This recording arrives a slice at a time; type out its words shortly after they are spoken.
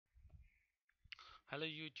Hello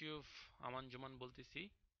YouTube, আমান জুমান বলতেছি।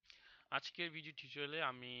 আজকের video টিউটোরিয়ালে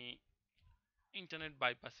আমি ইন্টারনেট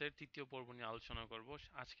বাইপাসের তৃতীয় পর্ব নিয়ে আলোচনা করব।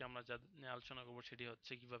 আজকে আমরা যা নিয়ে আলোচনা করব সেটি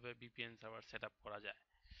হচ্ছে কিভাবে ভিপিএন সার্ভার সেট আপ করা যায়।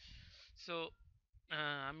 সো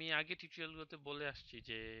আমি আগে টিউটোরিয়ালগুলোতে বলে আসছি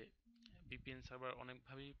যে ভিপিএন সার্ভার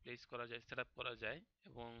অনেকভাবেই প্লেস করা যায়, সেট আপ করা যায়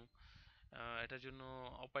এবং এটার জন্য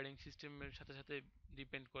অপারেটিং সিস্টেমের সাথে সাথে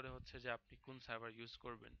ডিপেন্ড করে হচ্ছে যে আপনি কোন সার্ভার ইউজ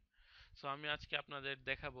করবেন। সো আমি আজকে আপনাদের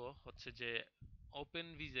দেখাবো হচ্ছে যে ওপেন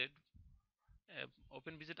ভিজেড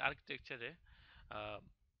ওপেন ভিজেট আর্কিটেকচারে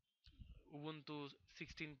উবুন্টু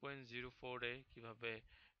 16.04 এ কিভাবে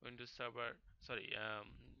উইন্ডোজ সার্ভার সরি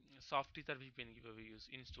সফটইথার ভিপিএন কিভাবে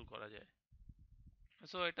ইনস্টল করা যায়।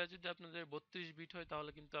 সো এটা যদি আপনাদের 32 বিট হয়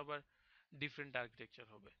তাহলে কিন্তু আবার ডিফারেন্ট আর্কিটেকচার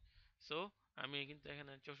হবে। সো আমি কিন্তু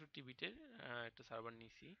এখানে 64 বিটের একটা সার্ভার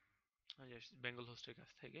নিয়েছি বেঙ্গল হোস্টের কাছ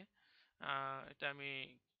থেকে। এটা আমি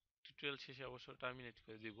টিউটোরিয়াল শেষে অবশ্য টার্মিনেট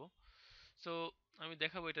করে দিব। সো আমি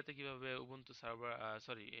দেখাবো এটাতে কিভাবে উবুন্টু সার্ভার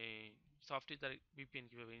সরি এই সফটওয়্যার ভিপিএন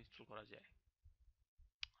কিভাবে ইনস্টল করা যায়।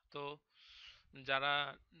 তো যারা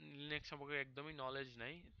লিনাক্স সম্পর্কে একদমই নলেজ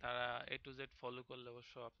নাই তারা এ টু জেড ফলো করলে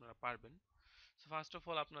অবশ্য আপনারা পারবেন। সো ফার্স্ট অফ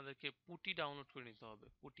অল আপনাদেরকে পুটি ডাউনলোড করে নিতে হবে,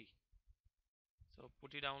 পুটি। সো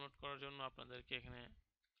পুটি ডাউনলোড করার জন্য আপনাদেরকে এখানে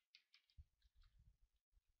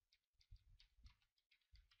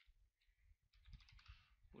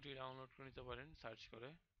পুটি ডাউনলোড করে নিতে পারেন সার্চ করে,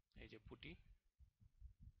 এই যে পুটি।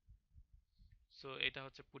 সো এটা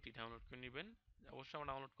হচ্ছে পুটি, ডাউনলোড করে নেবেন। অবশ্যই আমার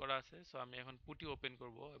ডাউনলোড করা আছে। সো আমি এখন পুটি ওপেন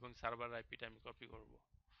করব এবং সার্ভার আইপিটা আমি কপি করব।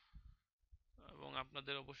 এবং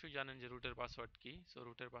আপনাদের অবশ্যই জানেন যে রুটের পাসওয়ার্ড কি। সো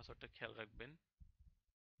রুটের পাসওয়ার্ডটা খেয়াল রাখবেন।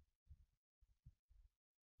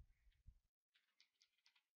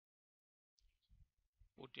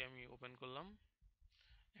 পুটি আমি ওপেন করলাম।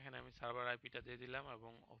 এখানে আমি সার্ভার আইপিটা দিয়ে দিলাম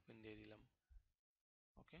এবং ওপেন দিয়ে দিলাম।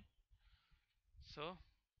 ওকে। সো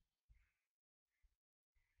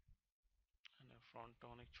ফন্টটা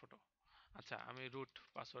অনেক ছোট। আচ্ছা, আমি রুট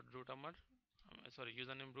পাসওয়ার্ড, রুট আমার sorry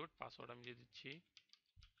user name root, password আমি দিয়ে দিচ্ছি।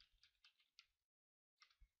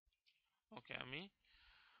 ওকে, আমি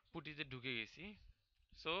পুটিতে ঢুকে গেছি।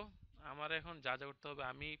 সো আমার এখন যা যা করতে হবে,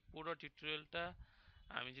 আমি পুরো টিউটোরিয়ালটা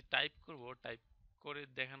আমি যে টাইপ করব, টাইপ করে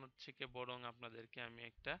দেখানোর থেকে বরং আপনাদেরকে আমি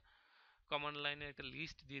একটা কমান্ড লাইনের একটা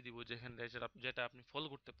লিস্ট দিয়ে দিব যেখানে যেটা আপনি ফলো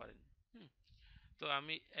করতে পারেন। হুম। তো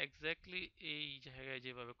আমি এক্স্যাক্টলি এই জায়গায়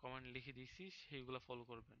যেভাবে কমান্ড লিখে দিয়েছি সেইগুলো ফলো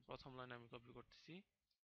করবেন। প্রথম লাইনে আমি কপি করতেছি,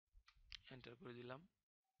 এন্টার করে দিলাম।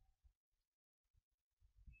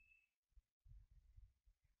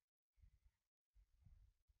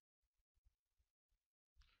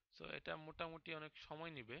 সো এটা মোটামুটি অনেক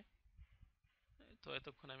সময় নেবে, তো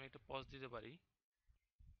এতক্ষণ আমি একটা পজ দিতে পারি।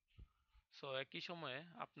 সো একই সময়ে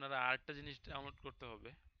আপনারা আরেকটা জিনিস ডাউনলোড করতে হবে,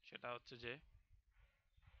 সেটা হচ্ছে যে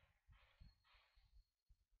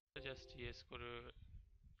জাস্ট ইয়েস করে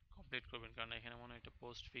কমপ্লিট করবেন, কারণ এখানে মনে হয় একটা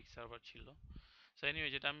পোস্ট ফিক্স সার্ভার ছিল। সো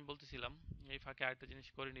এনিওয়ে, যেটা আমি বলতেছিলাম, এই ফাঁকে আরেকটা জিনিস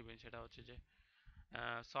করে নেবেন, সেটা হচ্ছে যে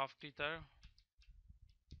সফটইথার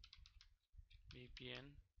ভিপিএন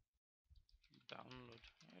ডাউনলোড,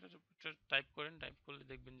 এটা টাইপ করেন। টাইপ করলে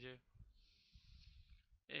দেখবেন যে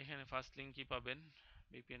এখানে ফার্স্ট লিঙ্কই পাবেন,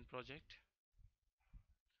 ভিপিএন প্রজেক্ট।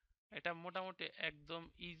 এটা মোটামুটি একদম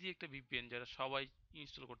ইজি একটা ভিপিএন যেটা সবাই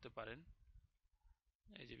ইনস্টল করতে পারেন।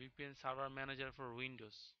 এই যে VPN server manager for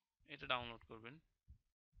Windows, এটা ডাউনলোড করবেন।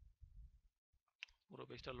 পুরো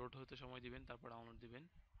পেজটা লোড হতে সময় দিবেন, তারপর ডাউনলোড দিবেন।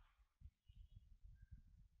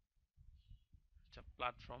 আচ্ছা,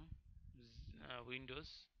 প্ল্যাটফর্ম উইন্ডোজ,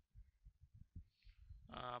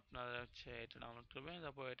 আপনার হচ্ছে এটা ডাউনলোড করবেন,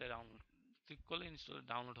 তারপর এটা ডাউনলোড ক্লিক করলে ইনস্টল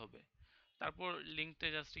ডাউনলোড হবে। তারপর লিঙ্কটা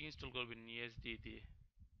জাস্ট ইনস্টল করবেন ইএসডি দিয়ে।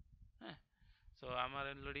 হ্যাঁ। সো আমার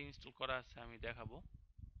অলরেডি ইনস্টল করা আছে, আমি দেখাবো।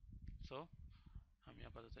 সো আমি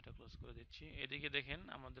আপাতত এটা ক্লোজ করে দিচ্ছি। এদিকে দেখেন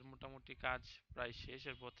আমাদের মোটামুটি কাজ প্রায়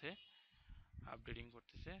শেষের পথে, আপডেটিং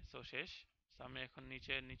করতেছে। সো শেষ। সো আমি এখন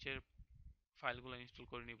নিচের ফাইলগুলো ইনস্টল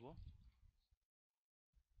করে নিব।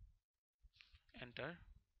 এন্টার।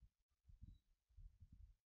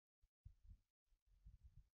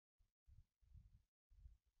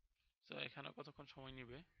 সো এখানে কতক্ষণ সময়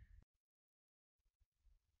নেবে।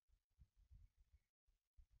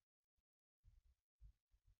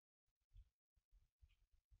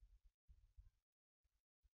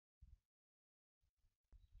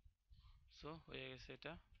 সো হয়ে গেছে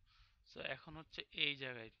এটা। সো এখন হচ্ছে এই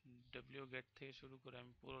জায়গায় ডব্লিউ গেট থেকে শুরু করে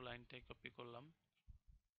আমি পুরো লাইনটাই কপি করলাম।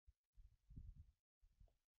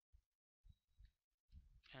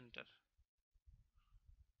 এন্টার।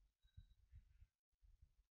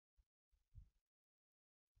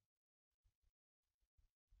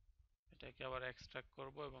 এটাকে আবার এক্সট্রাক্ট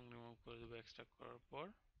করব এবং রিমুভ করে দেবো। এক্সট্রাক্ট করার পর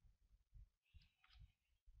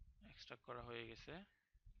এক্সট্রাক্ট করা হয়ে গেছে।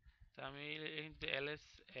 তো আমি কিন্তু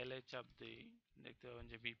এল এ চাপ দিই, দেখতে পাবেন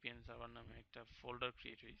যে ভিপিএন সার্ভার নামে একটা ফোল্ডার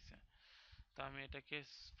ক্রিয়েট হয়েছে। তো আমি এটাকে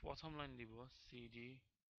প্রথম লাইন দিব সিডি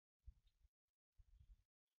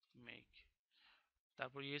মেক,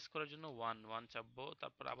 তারপর ইয়েস করার জন্য ওয়ান ওয়ান চাপবো,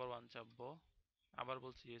 তারপর আবার ওয়ান চাপবো, আবার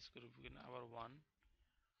বলছি ইয়েস করবো কিনা, আবার ওয়ান,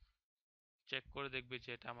 চেক করে দেখবে যে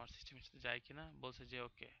এটা আমার সিস্টেমের সাথে যায় কিনা, বলছে যে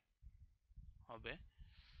ওকে হবে।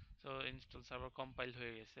 তো ইনস্টল সার্ভার কম্পাইল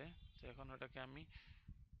হয়ে গেছে। তো এখন ওটাকে আমি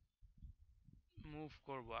মুভ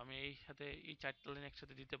করব, আমি এই সাথে এই চারটা লাইন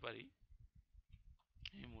একসাথে দিতে পারি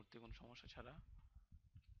এই মুহূর্তে কোনো সমস্যা ছাড়া।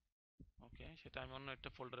 ওকে, সেটা আমি অন্য একটা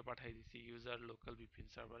ফোল্ডারে পাঠিয়ে দিছি ইউজার লোকাল ভিপিএন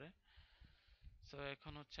সার্ভারে। সো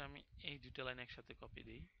এখন হচ্ছে আমি এই দুইটা লাইন একসাথে কপি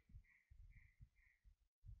দিই,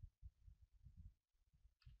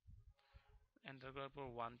 এন্টার করার পর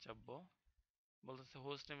ওয়ান চাপবো, বলতেছে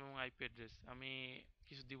হোস্ট নেম এবং আইপি অ্যাড্রেস, আমি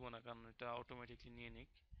কিছু দিব না কারণ এটা অটোমেটিকলি নিয়ে নিক।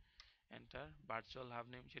 এন্টার ভার্চুয়াল হাব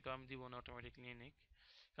নেম, সেটাও আমি দিব না, অটোমেটিক নিয়ে নিক,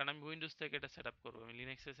 কারণ আমি উইন্ডোজ থেকে এটা সেট আপ করবো। আমি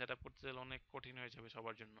লিনাক্সে সেট আপ করতে চাইলে অনেক কঠিন হয়ে যাবে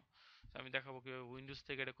সবার জন্য। তো আমি দেখাবো কিভাবে উইন্ডোজ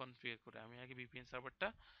থেকে এটা কনফিগার করে। আমি আগে ভিপিএন সার্ভারটা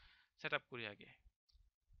সেট আপ করি আগে।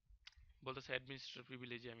 বলতেছে অ্যাডমিনিস্ট্রেটর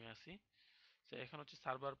প্রিভিলেজে আমি আছি। তো এখন হচ্ছে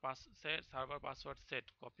সার্ভার পাসওয়ার্ড সেট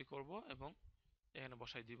কপি করব এবং এখানে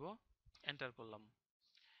বসাই দিব, এন্টার করলাম।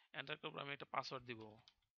 এন্টার করার পর আমি একটা পাসওয়ার্ড দিব,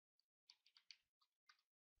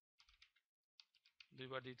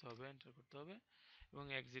 দুইবার দিতে হবে, এন্টার করতে হবে এবং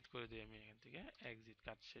এক্সিট করে দিই আমি এখান থেকে, এক্সিট,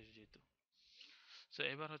 কাজ শেষ যেহেতু। সো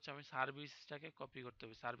এবার হচ্ছে আমি সার্ভিসটাকে কপি করতে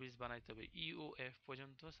হবে, সার্ভিস বানাইতে হবে, ইউএফ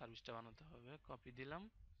পর্যন্ত সার্ভিসটা বানাতে হবে। কপি দিলাম,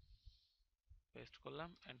 পেস্ট করলাম,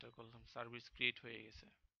 এন্টার করলাম, সার্ভিস ক্রিয়েট হয়ে গেছে।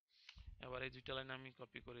 এবার এই দুইটা লাইন আমি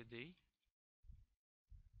কপি করে দেই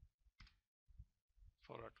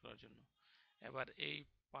ফরওয়ার্ড করার জন্য। এবার এই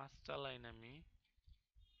পাঁচটা লাইন আমি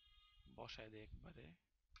বসায় দিই একবারে।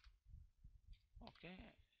 ওকে,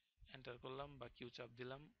 এন্টার করলাম বা কিউ চাপ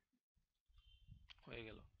দিলাম, হয়ে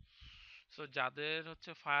গেল। সো যাদের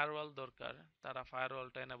হচ্ছে ফায়ারওয়াল দরকার তারা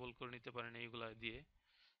ফায়ারওয়ালটা এনেবল করে নিতে পারেন এইগুলা দিয়ে।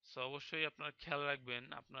 সো অবশ্যই আপনারা খেয়াল রাখবেন,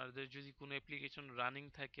 আপনাদের যদি কোনো অ্যাপ্লিকেশন রানিং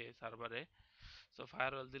থাকে সার্ভারে, সো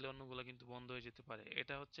ফায়ারওয়াল দিলে অন্যগুলো কিন্তু বন্ধ হয়ে যেতে পারে।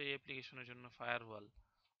 এটা হচ্ছে এই অ্যাপ্লিকেশনের জন্য ফায়ারওয়াল।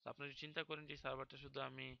 আপনি যদি চিন্তা করেন যে সার্ভারটা শুধু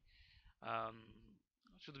আমি আম,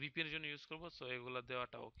 শুধু ভিপিএন এর জন্য ইউজ করবো, সো এগুলো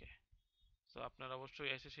দেওয়াটা ওকে। সো আপনার অবশ্যই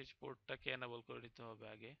এসএসএইচ পোর্টটাকে এনেবল করে নিতে হবে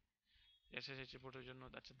আগে। এসএসএইচ পোর্টের জন্য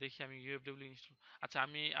আচ্ছা দেখি আমি ইউএফডব্লিউ ইনস্টল, আচ্ছা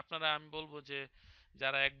আমি বলবো যে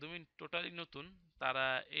যারা একদমই টোটালি নতুন তারা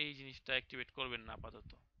এই জিনিসটা অ্যাক্টিভেট করবেন না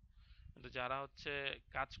আপাতত। কিন্তু যারা হচ্ছে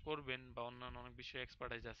কাজ করবেন বা অন্যান্য অনেক বিষয়ে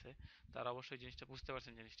এক্সপার্টাইজ আছে তারা অবশ্যই জিনিসটা বুঝতে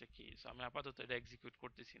পারছেন জিনিসটা কি। সো আমি আপাতত এটা এক্সিকিউট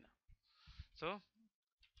করতেছি না। সো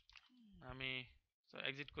আমি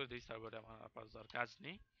এক্সিট করে দিই সার্ভারে, আমার আপাতত আর কাজ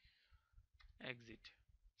নেই, এক্সিট।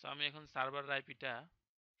 সো আমি এখন সার্ভার আইপিটা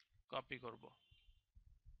কপি করব।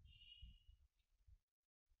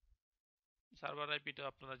 সার্ভার আইপিটা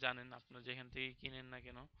আপনারা জানেন, আপনারা যেখান থেকে কিনেন না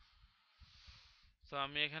কেন। সো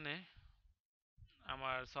আমি এখানে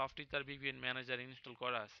আমার সফটইথার ভিপিএন ম্যানেজার ইনস্টল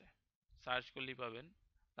করা আছে, সার্চ করলেই পাবেন।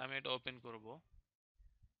 আমি এটা ওপেন করব।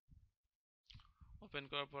 ওপেন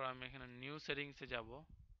করার পর আমি এখানে নিউ সেটিংসে যাব,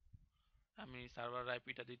 আমি সার্ভার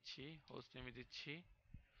আইপিটা দিচ্ছি, হোস্ট নেমে দিচ্ছি,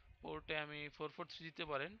 পোর্টে আমি 443 দিতে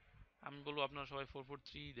পারেন। আমি বলবো আপনারা সবাই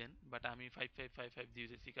 443 দেন, বাট আমি 5555 দিয়ে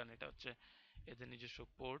দিয়েছি কারণ এটা হচ্ছে এদের নিজস্ব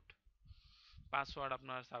পোর্ট। পাসওয়ার্ড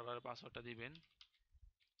আপনার সার্ভারের পাসওয়ার্ডটা দিবেন,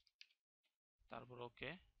 তারপর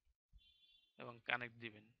ওকে এবং কানেক্ট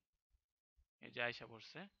দিবেন। এই যে আইসা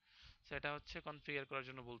পড়ছে। সেটা হচ্ছে কনফিগার করার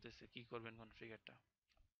জন্য বলতেছে কি করবেন কনফিগারটা।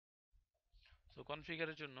 সো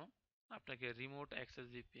কনফিগারের জন্য আপনাকে রিমোট অ্যাক্সেস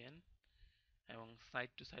ভিপিএন এবং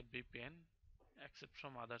site two site VPN accept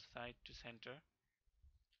from other site two centre,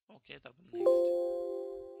 ওকে, তারপর নেক্সট,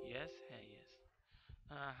 ইয়েস, হ্যাঁ ইয়েস।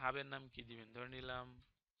 হাবের নাম কি দিবেন, ধরে নিলাম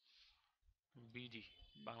বিডি,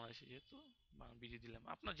 বাংলাদেশে যেহেতু বিডি দিলাম,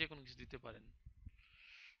 আপনার যে কোনো কিছু দিতে পারেন।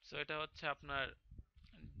 সো এটা হচ্ছে আপনার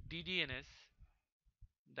ডিডিএনএস,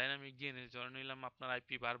 ডাইনামিক ডিএনএস, ধরে নিলাম আপনার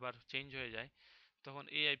আইপি বারবার চেঞ্জ হয়ে যায়, তখন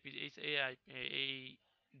এই আইপি এই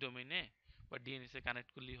ডোমেইনে বা ডিএনএস এ কানেক্ট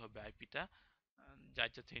করলেই হবে আইপিটা, যা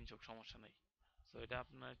ইচ্ছা চেঞ্জ হোক সমস্যা নেই। সো এটা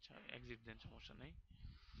আপনার এক্সিট দেন, সমস্যা নেই।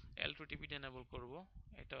 L2 টিপিটা এনেবল করব,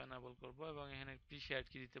 এটাও এনেবল করব এবং এখানে প্রি শেয়ার্ড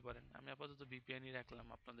কি দিতে পারেন। আমি আপাতত ভিপিএনই রাখলাম,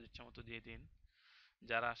 আপনাদের ইচ্ছা মতো দিয়ে দিন।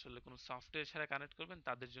 যারা আসলে কোনো সফটওয়্যার ছাড়া কানেক্ট করবেন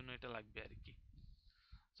তাদের জন্য এটা লাগবে আর কি।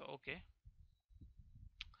 তো ওকে,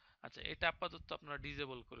 আচ্ছা এটা আপাতত আপনারা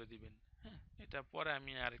ডিসেবল করে দিবেন। হ্যাঁ, এটা পরে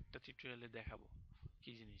আমি আরেকটা টিউটোরিয়ালে দেখাবো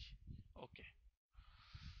কি জিনিস। ওকে,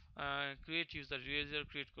 ক্রিয়েট ইউজার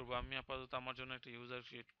ক্রিয়েট করব, আমি আপাতত আমার জন্য একটা ইউজার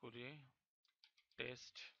ক্রিয়েট করি,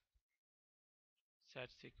 টেস্ট সেট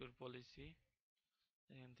সিকিউর পলিসি,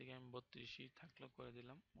 এখান থেকে আমি 32ই থাকলো করে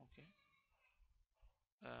দিলাম। ওকে,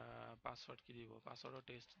 পাসওয়ার্ড কি দিব? পাসওয়ার্ডও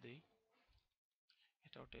টেস্ট দিই,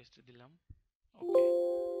 এটাও টেস্ট দিলাম। ওকে,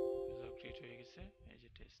 ইউজার ক্রিয়েট হয়ে গেছে, এই যে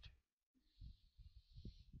test.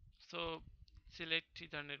 So select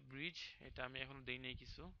ethernet bridge, এটা আমি এখনো দেই নাই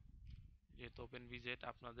কিছু, যেহেতু ওপেন ভিজেট।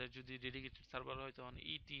 আপনাদের যদি ডেডিকেটেড সার্ভার হয় তখন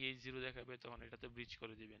ETH0 দেখাবে, তখন এটাতে ব্রিজ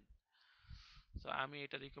করে দিবেন। তো আমি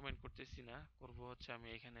এটা রিকমেন্ড করতেছি না, করব হচ্ছে আমি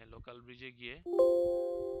এখানে লোকাল ব্রিজে গিয়ে,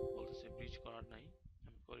 বলতেছে ব্রিজ করার নাই,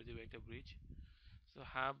 আমি করে দিব একটা bridge. So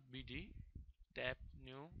hub BD tap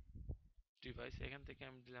new device, এখান থেকে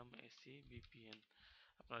আমি দিলাম এসি VPN।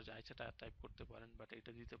 আপনারা যা ইচ্ছা টাইপ করতে পারেন, বাট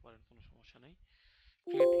এটা দিতে পারেন, কোনো সমস্যা নেই।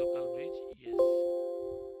 Create local bridge, yes.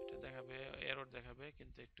 এটা দেখাবে, এরর দেখাবে,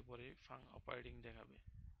 কিন্তু একটু পরে অপারেটিং দেখাবে।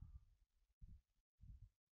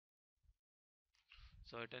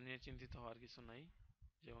 সো এটা নিয়ে চিন্তিত হওয়ার কিছু নাই।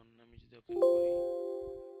 যেমন আমি যদি ওপেন করি,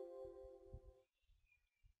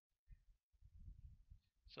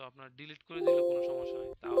 সো আপনার ডিলিট করে দিলে কোনো সমস্যা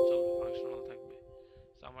নেই, তাও চলবে, ফাংশনাল থাকবে।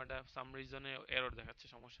 সো আমার এটা সাম রিজনে এরর দেখাচ্ছে,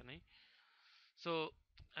 সমস্যা নেই। সো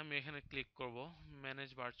আমি এখানে ক্লিক করব, ম্যানেজ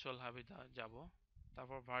ভার্চুয়াল হাবে যাব,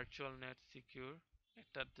 তারপর ভার্চুয়াল নেট সিকিউর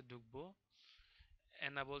একটাতে ঢুকবো,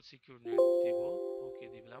 এনাবল সিকিউর নেট দিব, ওকে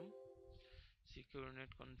দিলাম। সিকিউর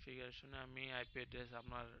নেট কনফিগারেশনে আমি আইপি অ্যাড্রেস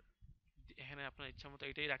আপনার, এখানে আপনার ইচ্ছা মতো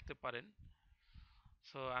এটাই রাখতে পারেন।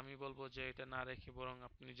 সো আমি বলবো যে এটা না রেখে বরং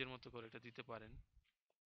আপনি নিজের মতো করে এটা দিতে পারেন।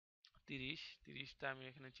 30টা আমি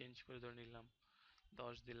এখানে চেঞ্জ করে ধরে নিলাম,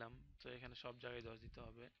 10 দিলাম। তো এখানে সব জায়গায় 10 দিতে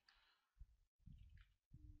হবে।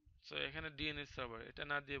 সো এখানে DNS সার্ভার, এটা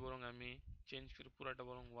না দিয়ে বরং আমি চেঞ্জ করে পুরাটা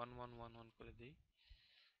বরং 1111 করে দিই,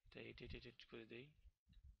 এটা 888 করে দিই,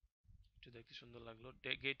 একটু দেখতে সুন্দর লাগলো।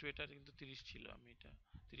 গেটওয়েটা কিন্তু 30 ছিল, আমি এটা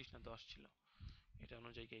 30 না 10 ছিল, এটা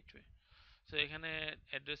অনুযায়ী গেটওয়ে। সো এখানে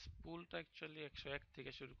অ্যাড্রেস পুলটা অ্যাকচুয়ালি 101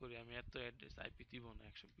 থেকে শুরু করি, আমি এত অ্যাড্রেস আইপি দিব না,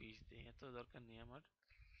 120 দিই, এত দরকার নেই আমার।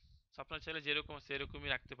 সো আপনার চাইলে যেরকম আছে এরকমই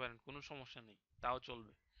রাখতে পারেন, কোনো সমস্যা নেই, তাও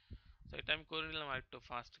চলবে। তো এটা আমি করে নিলাম, আর একটু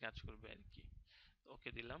ফাস্ট কাজ করবে আর কি। ওকে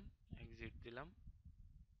দিলাম, এক্সিট দিলাম,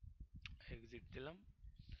 এক্সিট দিলাম,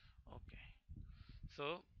 ওকে। সো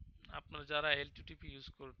আপনারা যারা L2TP ইউজ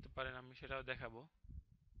করতে পারেন আমি সেটাও দেখাবো।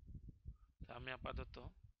 তো আমি আপাতত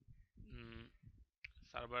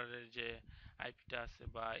সার্ভারের যে আইপিটা আছে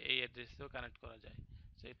বা এই অ্যাড্রেসেও কানেক্ট করা যায়,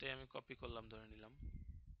 তো এটাই আমি কপি করলাম ধরে নিলাম।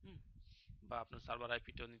 হুম, বা আপনার সার্ভার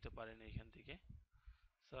আইপিটাও নিতে পারেন এইখান থেকে।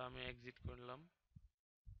 সো আমি এক্সিট করলাম।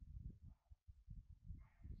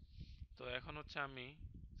 তো এখন হচ্ছে আমি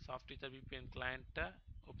সফটইথার VPN ক্লায়েন্টটা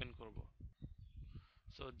ওপেন করব।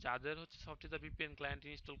 সো যাদের হচ্ছে সফটইথার VPN ক্লায়েন্ট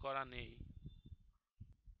ইনস্টল করা নেই,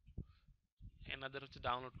 এনাদের হচ্ছে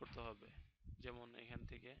ডাউনলোড করতে হবে। যেমন এখান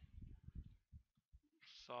থেকে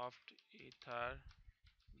SoftEther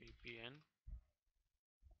VPN,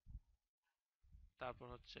 তারপর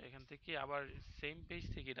হচ্ছে এখান থেকে আবার সেম পেজ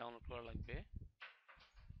থেকে ডাউনলোড করা লাগবে।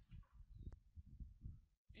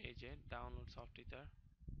 এই যে ডাউনলোড SoftEther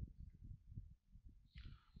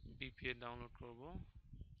VPN ডাউনলোড করব।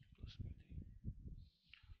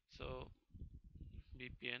 সো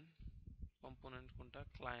VPN কম্পোনেন্ট কোনটা?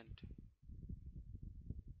 Client,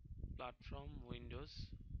 platform, Windows,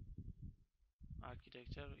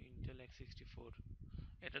 architecture Intel x64,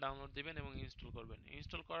 এটা ডাউনলোড দিবেন এবং ইনস্টল করবেন।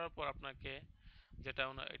 ইনস্টল করার পর আপনাকে যেটা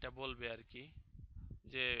এটা বলবে আর কি,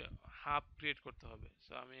 যে হাব ক্রিয়েট করতে হবে।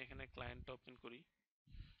 সো আমি এখানে ক্লায়েন্টটা ওপেন করি।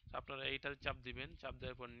 আপনারা এইটাতে চাপ দিবেন, চাপ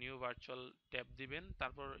দেওয়ার পর নিউ ভার্চুয়াল ট্যাব দিবেন,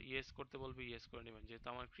 তারপর ইয়েস করতে বলবে, ইয়েস করে নেবেন, যেহেতু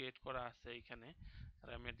আমার ক্রিয়েট করা আছে এখানে, আর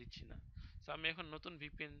আমি আর দিচ্ছি না। সো আমি এখন নতুন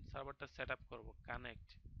VPN সার্ভারটা সেট আপ করবো, connect,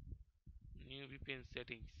 new VPN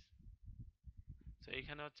settings. So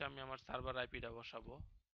এইখানে হচ্ছে আমি আমার সার্ভার আইপিটা বসাবো,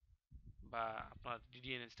 বা আপনার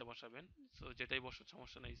DDNS-টা বসাবেন। সো যেটাই বসার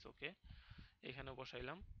সমস্যা নেই, ওকে। এখানে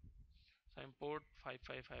বসাইলাম। আমি পোর্ট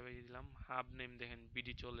 555 দিলাম, হাব নেম দেখেন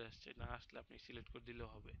বিডি চলে আসছে, না আসলে আপনি সিলেক্ট করে দিলেও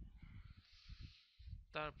হবে।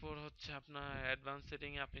 তারপর হচ্ছে আপনার অ্যাডভান্স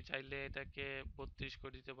সেটিং এ আপনি চাইলে এটাকে 32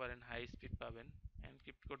 করে দিতে পারেন, হাই স্পিড পাবেন।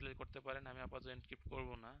 এনক্রিপ্ট করলে করতে পারেন, আমি আপাতত এনক্রিপ্ট করব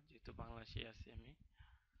না, যেহেতু বাংলাদেশে আছি আমি।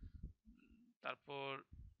 তারপর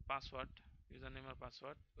পাসওয়ার্ড, ইউজার নেম আর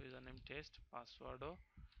password, user name test, পাসওয়ার্ডও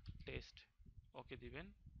test, ওকে দিবেন।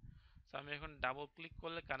 তো আমি এখন ডাবল ক্লিক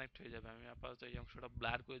করলে কানেক্ট হয়ে যাবে। আমি আপাতত এই অংশটা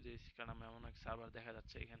ব্লার করে দিয়েছি, কারণ আমি এমন এক সার্ভার দেখা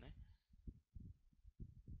যাচ্ছে এখানে।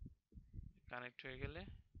 কানেক্ট হয়ে গেলে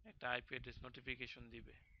একটা আইপি অ্যাড্রেস নোটিফিকেশন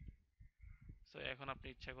দিবে। সো এখন আপনি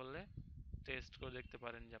ইচ্ছা করলে টেস্ট করে দেখতে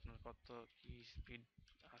পারেন যে আপনার কত কি স্পিড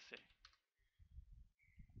আছে।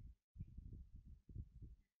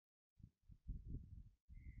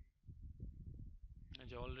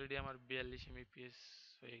 যে অলরেডি আমার 42 এমবিপিএস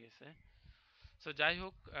হয়ে গেছে। সো যাই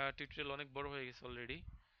হোক, টিউটোরিয়াল অনেক বড় হয়ে গেছে অলরেডি।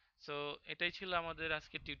 সো এটাই ছিল আমাদের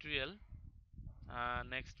আজকে টিউটোরিয়াল।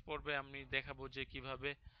 নেক্সট পর্বে আমি দেখাবো যে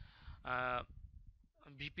কিভাবে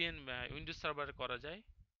ভিপিএন উইন্ডোজ সার্ভারে করা যায়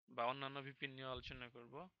বা অন্যান্য ভিপিএন নিয়ে আলোচনা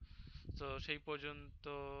করব। তো সেই পর্যন্ত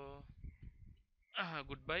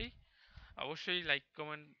গুড বাই। অবশ্যই লাইক,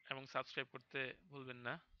 কমেন্ট এবং সাবস্ক্রাইব করতে ভুলবেন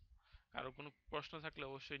না। কারো কোনো প্রশ্ন থাকলে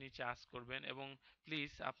অবশ্যই নিচে আস্ক করবেন এবং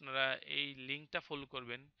প্লিজ আপনারা এই লিঙ্কটা ফলো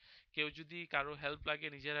করবেন। কেউ যদি কারো হেল্প লাগে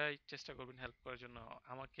নিজেরাই চেষ্টা করবেন হেল্প করার জন্য।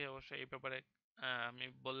 আমাকে অবশ্যই এই ব্যাপারে আমি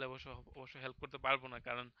বললে অবশ্যই হেল্প করতে পারবো না,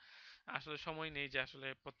 কারণ আসলে সময় নেই যে আসলে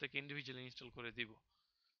প্রত্যেক ইন্ডিভিজুয়ালি ইনস্টল করে দিব।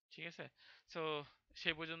 ঠিক আছে? সো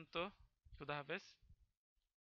সেই পর্যন্ত খুদা হাফেজ।